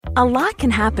A lot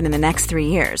can happen in the next 3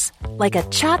 years. Like a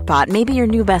chatbot may be your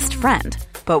new best friend.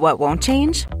 But what won't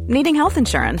change? Needing health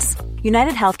insurance.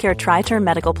 United Healthcare Tri-Term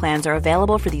Medical Plans are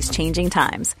available for these changing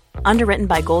times. Underwritten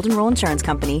by Golden Rule Insurance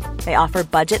Company, they offer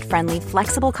budget-friendly,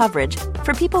 flexible coverage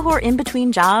for people who are in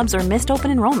between jobs or missed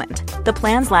open enrollment. The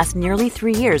plans last nearly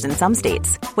 3 years in some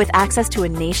states, with access to a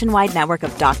nationwide network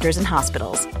of doctors and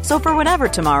hospitals. So for whatever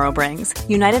tomorrow brings,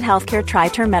 United Healthcare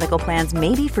Tri-Term Medical Plans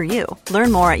may be for you.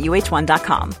 Learn more at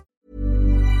uh1.com.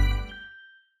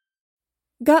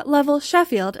 Gut Level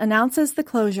Sheffield announces the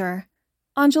closure.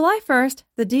 On July 1st,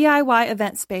 the DIY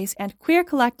event space and queer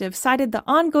collective cited the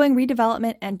ongoing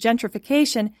redevelopment and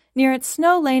gentrification near its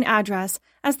Snow Lane address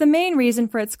as the main reason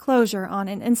for its closure on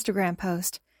an Instagram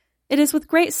post. It is with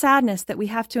great sadness that we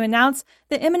have to announce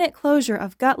the imminent closure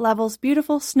of Gut Level's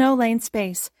beautiful Snow Lane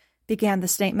space, began the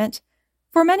statement.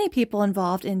 For many people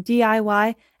involved in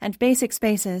DIY and basic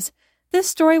spaces, this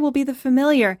story will be the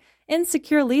familiar,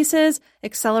 insecure leases,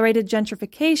 accelerated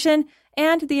gentrification,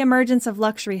 and the emergence of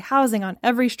luxury housing on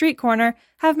every street corner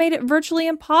have made it virtually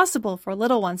impossible for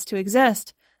little ones to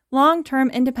exist. Long-term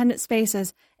independent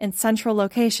spaces in central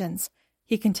locations,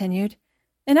 he continued.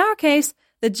 In our case,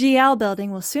 the GL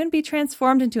building will soon be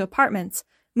transformed into apartments,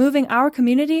 moving our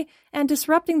community and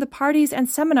disrupting the parties and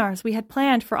seminars we had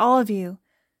planned for all of you.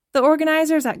 The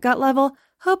organizers at Gut Level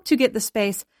hope to get the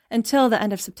space until the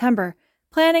end of September.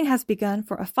 Planning has begun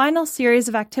for a final series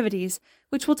of activities,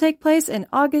 which will take place in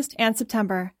August and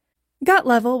September. Gut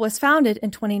Level was founded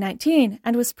in 2019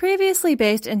 and was previously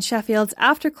based in Sheffield's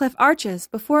Aftercliff Arches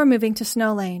before moving to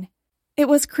Snow Lane. It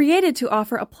was created to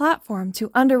offer a platform to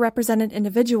underrepresented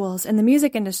individuals in the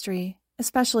music industry,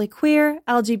 especially queer,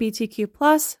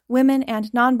 LGBTQ+, women,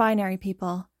 and non-binary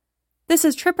people. This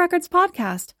is Trip Records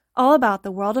Podcast, all about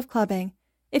the world of clubbing.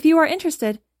 If you are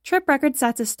interested, Trip Record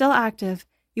Sets is still active.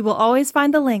 You will always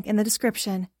find the link in the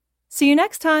description. See you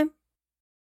next time!